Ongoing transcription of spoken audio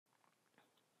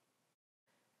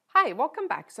Hi, welcome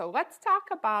back. So let's talk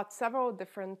about several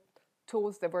different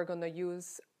tools that we're going to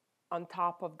use on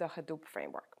top of the Hadoop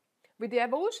framework. With the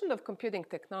evolution of computing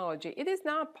technology, it is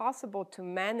now possible to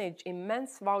manage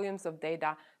immense volumes of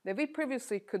data that we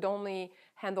previously could only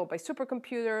handle by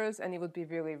supercomputers, and it would be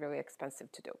really, really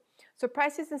expensive to do. So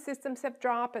prices and systems have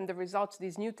dropped, and the results,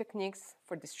 these new techniques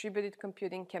for distributed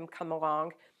computing can come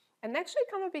along and actually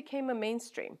kind of became a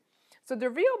mainstream. So the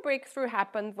real breakthrough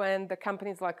happened when the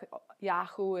companies like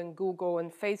Yahoo and Google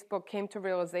and Facebook came to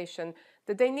realization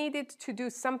that they needed to do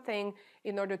something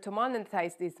in order to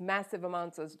monetize these massive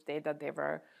amounts of data they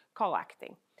were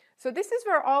collecting. So this is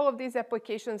where all of these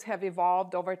applications have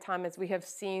evolved over time, as we have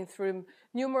seen through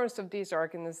numerous of these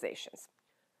organizations.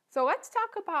 So let's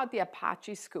talk about the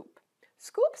Apache Scoop.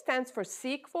 Scoop stands for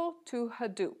SQL to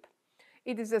Hadoop.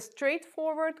 It is a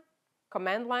straightforward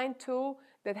command line tool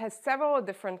that has several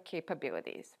different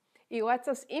capabilities. It lets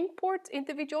us import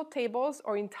individual tables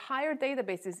or entire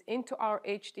databases into our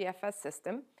HDFS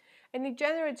system, and it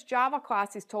generates Java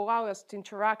classes to allow us to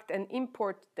interact and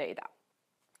import data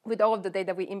with all of the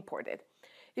data we imported.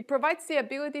 It provides the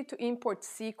ability to import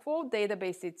SQL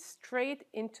databases straight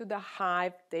into the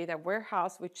Hive data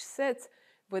warehouse, which sits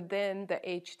within the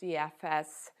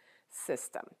HDFS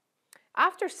system.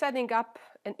 After setting up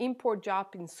an import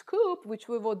job in Scoop, which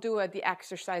we will do at the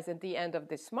exercise at the end of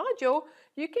this module,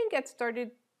 you can get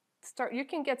started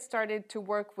to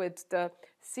work with the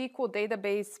SQL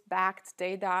database-backed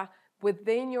data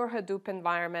within your Hadoop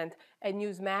environment and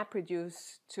use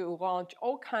MapReduce to launch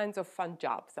all kinds of fun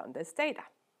jobs on this data.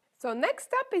 So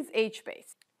next up is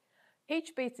HBase.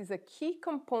 HBase is a key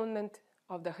component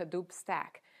of the Hadoop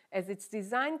stack, as its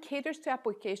design caters to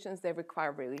applications that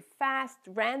require really fast,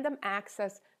 random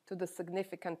access to the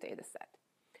significant data set.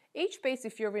 HBase,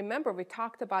 if you remember, we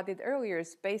talked about it earlier,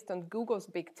 is based on Google's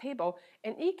Big Table,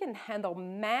 and it can handle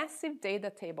massive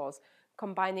data tables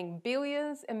combining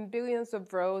billions and billions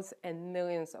of rows and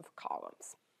millions of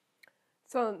columns.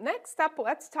 So next up,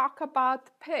 let's talk about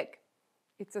Pig.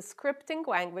 It's a scripting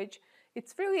language.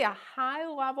 It's really a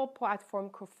high-level platform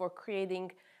for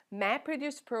creating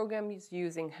MapReduce programs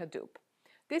using Hadoop.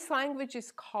 This language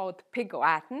is called Pig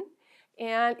Latin,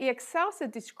 and it excels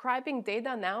at describing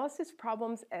data analysis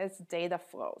problems as data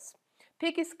flows.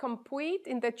 Pig is complete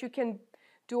in that you can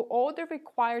do all the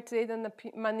required data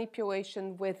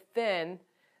manipulation within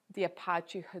the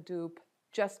Apache Hadoop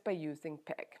just by using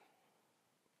Pig.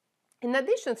 In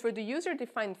addition, through the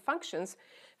user-defined functions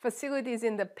facilities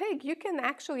in the Pig, you can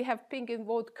actually have Pig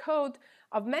invoke code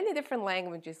of many different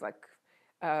languages like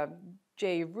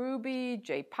JRuby,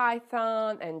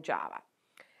 JPython, and Java.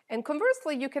 And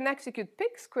conversely, you can execute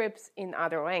Pig scripts in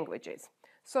other languages.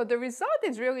 So the result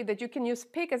is really that you can use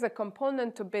Pig as a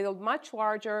component to build much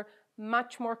larger,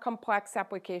 much more complex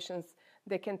applications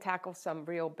that can tackle some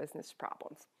real business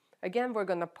problems. Again, we're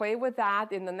going to play with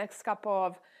that in the next couple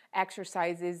of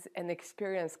exercises and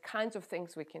experience kinds of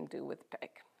things we can do with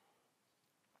Pig.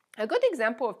 A good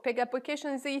example of Pig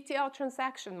application is the ETL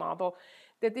transaction model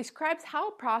that describes how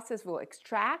a process will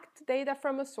extract data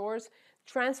from a source,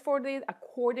 transport it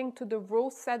according to the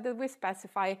rule set that we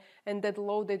specify, and then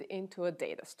load it into a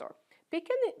data store. Pig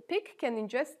can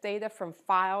ingest data from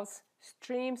files,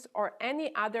 streams, or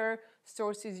any other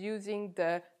sources using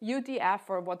the UDF,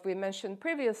 or what we mentioned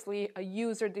previously, a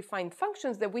user-defined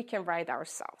functions that we can write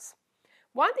ourselves.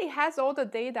 Once it has all the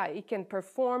data, it can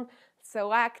perform,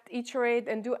 select, iterate,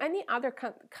 and do any other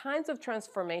kinds of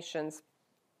transformations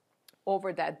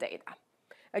over that data.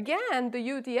 Again, the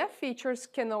UDF features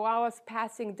can allow us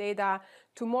passing data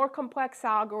to more complex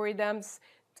algorithms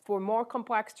for more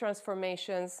complex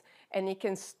transformations, and it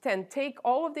can then take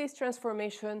all of these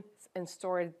transformations and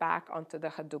store it back onto the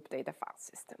Hadoop data file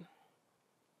system.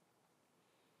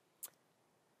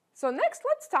 So next,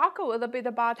 let's talk a little bit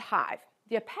about Hive.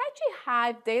 The Apache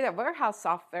Hive data warehouse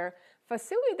software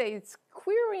facilitates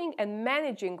querying and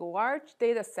managing large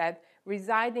data sets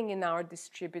residing in our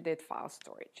distributed file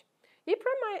storage. It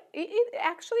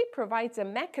actually provides a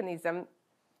mechanism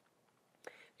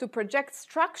to project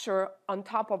structure on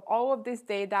top of all of this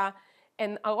data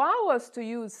and allow us to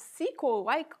use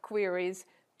SQL-like queries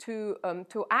to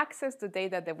access the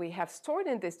data that we have stored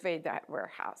in this data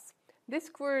warehouse. This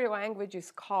query language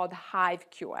is called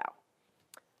HiveQL.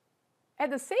 At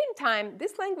the same time,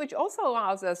 this language also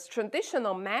allows us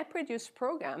traditional MapReduce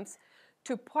programs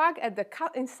to plug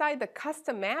inside the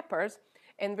custom mappers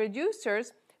and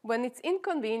reducers when it's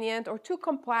inconvenient or too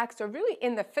complex or really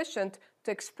inefficient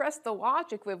to express the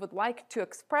logic we would like to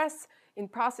express in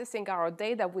processing our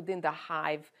data within the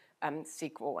Hive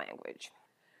SQL language.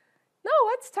 Now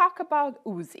let's talk about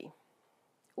Oozie.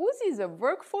 Oozie is a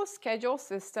workflow schedule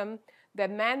system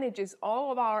that manages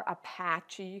all of our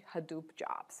Apache Hadoop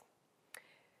jobs.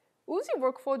 Oozie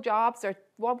workflow jobs are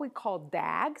what we call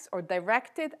DAGs, or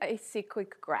directed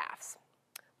acyclic graphs.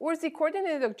 Oozie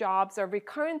coordinated jobs are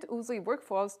recurrent Oozie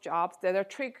workflows jobs that are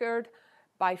triggered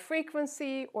by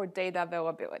frequency or data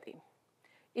availability.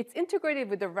 It's integrated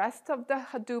with the rest of the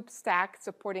Hadoop stack,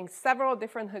 supporting several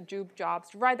different Hadoop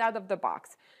jobs right out of the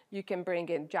box. You can bring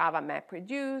in Java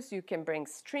MapReduce, you can bring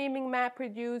streaming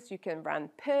MapReduce, you can run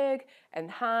Pig and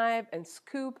Hive and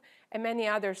Scoop and many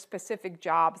other specific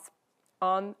jobs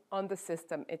on the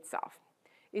system itself.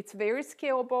 It's very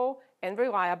scalable and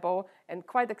reliable and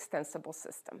quite extensible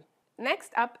system.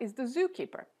 Next up is the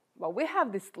zookeeper. Well, we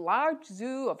have this large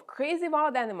zoo of crazy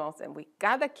wild animals and we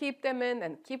gotta keep them in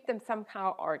and keep them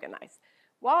somehow organized.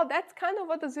 Well, that's kind of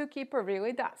what the zookeeper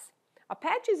really does.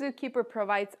 Apache Zookeeper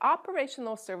provides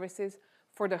operational services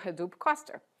for the Hadoop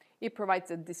cluster. It provides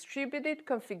a distributed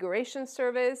configuration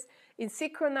service, a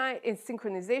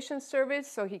synchronization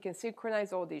service so he can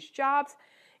synchronize all these jobs,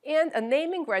 and a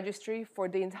naming registry for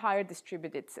the entire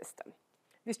distributed system.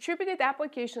 Distributed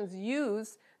applications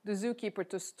use the Zookeeper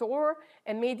to store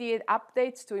and mediate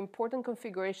updates to important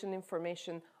configuration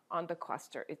information on the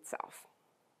cluster itself.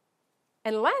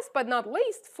 And last but not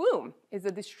least, Flume is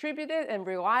a distributed and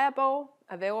reliable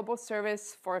available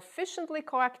service for efficiently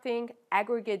collecting,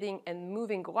 aggregating, and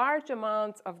moving large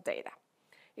amounts of data.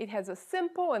 It has a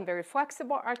simple and very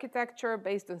flexible architecture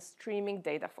based on streaming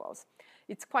data flows.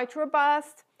 It's quite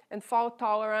robust and fault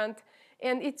tolerant,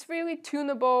 and it's really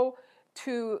tunable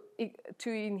to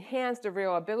enhance the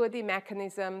reliability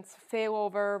mechanisms,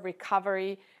 failover,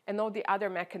 recovery, and all the other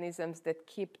mechanisms that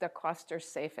keep the cluster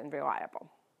safe and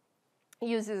reliable. It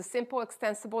uses a simple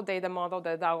extensible data model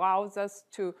that allows us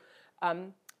to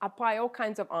apply all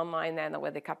kinds of online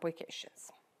analytic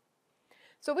applications.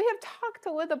 So we have talked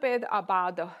a little bit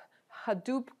about the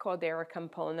Hadoop Cloudera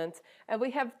components, and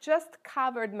we have just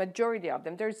covered majority of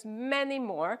them. There's many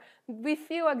more. We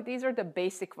feel like these are the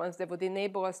basic ones that would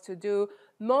enable us to do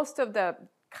most of the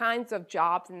kinds of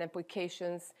jobs and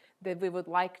applications that we would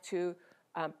like to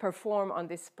perform on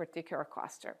this particular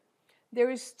cluster. There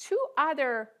is two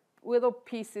other little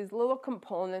pieces, little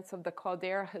components of the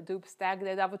Cloudera Hadoop stack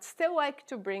that I would still like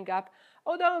to bring up,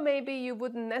 although maybe you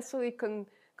wouldn't necessarily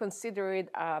consider it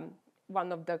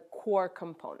one of the core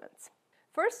components.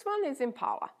 First one is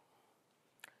Impala.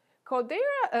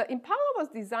 Impala was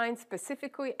designed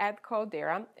specifically at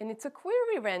Cloudera, and it's a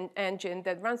query engine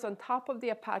that runs on top of the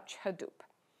Apache Hadoop.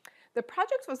 The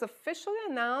project was officially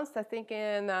announced, I think,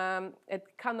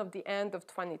 at kind of the end of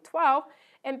 2012,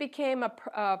 and became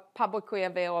a publicly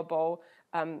available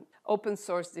open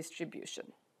source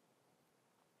distribution.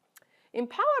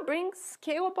 Impala brings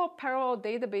scalable parallel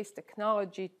database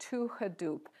technology to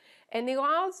Hadoop and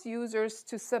allows users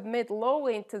to submit low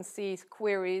latency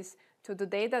queries to the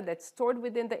data that's stored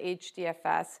within the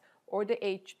HDFS or the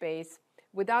HBase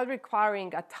without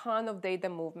requiring a ton of data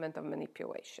movement or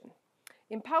manipulation.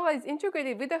 Impala is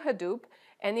integrated with the Hadoop,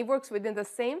 and it works within the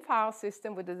same file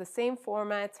system, within the same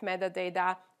formats,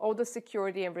 metadata, all the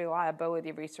security and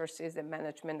reliability resources and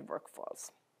management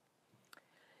workflows.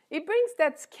 It brings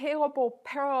that scalable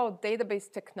parallel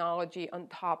database technology on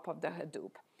top of the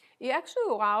Hadoop. It actually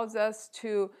allows us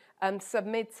to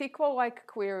submit SQL-like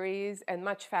queries at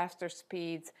much faster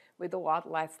speeds with a lot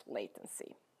less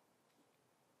latency.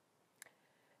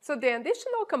 So the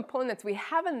additional components we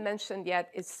haven't mentioned yet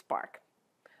is Spark.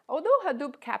 Although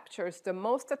Hadoop captures the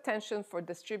most attention for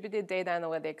distributed data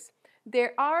analytics,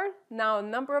 there are now a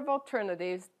number of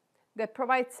alternatives that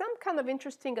provide some kind of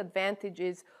interesting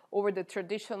advantages over the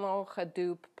traditional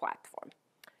Hadoop platform.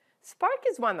 Spark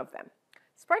is one of them.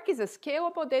 Spark is a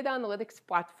scalable data analytics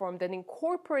platform that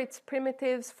incorporates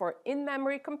primitives for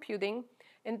in-memory computing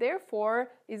and therefore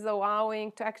is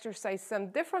allowing to exercise some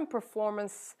different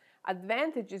performance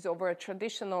advantages over a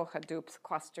traditional Hadoop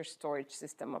cluster storage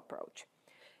system approach.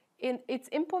 It's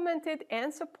implemented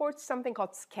and supports something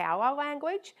called Scala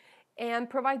language and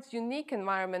provides unique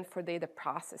environment for data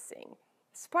processing.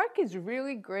 Spark is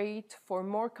really great for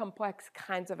more complex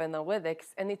kinds of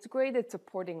analytics, and it's great at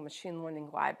supporting machine learning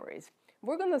libraries.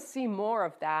 We're going to see more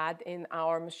of that in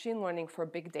our machine learning for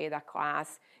big data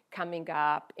class coming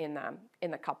up in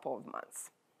a couple of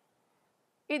months.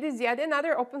 It is yet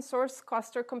another open source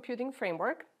cluster computing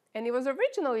framework, and it was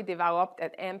originally developed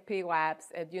at MP Labs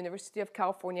at University of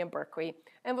California, Berkeley,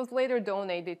 and was later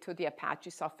donated to the Apache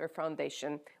Software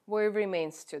Foundation, where it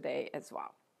remains today as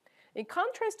well. In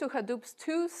contrast to Hadoop's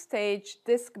two-stage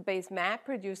disk-based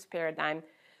MapReduce paradigm,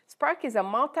 Spark is a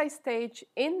multi-stage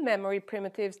in-memory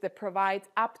primitives that provides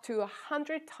up to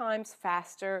 100 times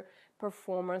faster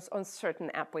performance on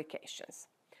certain applications.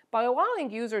 By allowing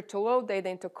users to load data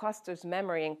into cluster's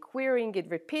memory and querying it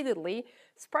repeatedly,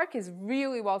 Spark is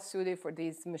really well suited for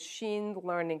these machine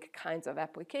learning kinds of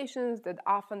applications that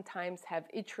oftentimes have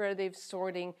iterative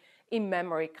sorting in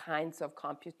memory kinds of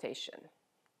computation.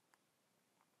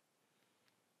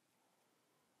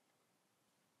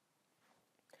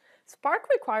 Spark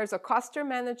requires a cluster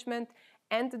management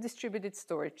and a distributed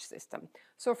storage system.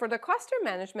 So for the cluster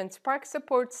management, Spark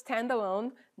supports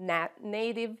standalone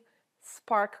native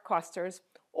Spark clusters,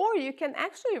 or you can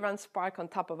actually run Spark on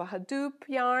top of a Hadoop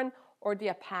yarn or the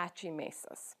Apache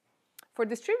Mesas. For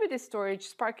distributed storage,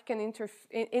 Spark can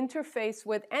interface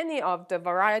with any of the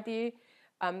variety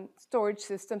storage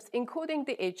systems, including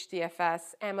the HDFS,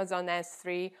 Amazon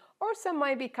S3, or some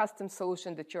might be custom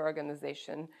solution that your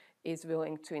organization is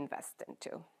willing to invest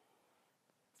into.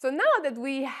 So now that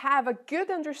we have a good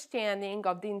understanding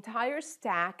of the entire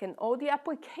stack and all the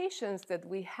applications that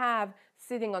we have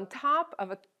sitting on top of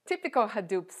a typical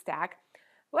Hadoop stack,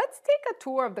 let's take a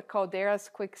tour of the Cloudera's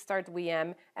Quick Start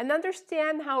VM and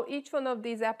understand how each one of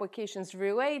these applications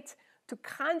relate to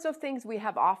kinds of things we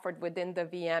have offered within the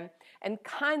VM and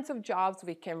kinds of jobs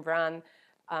we can run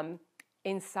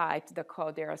inside the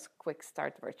Cloudera's Quick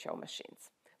Start virtual machines.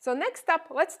 So next up,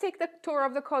 let's take the tour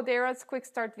of the Cloudera's Quick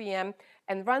Start VM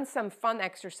and run some fun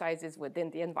exercises within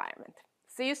the environment.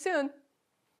 See you soon!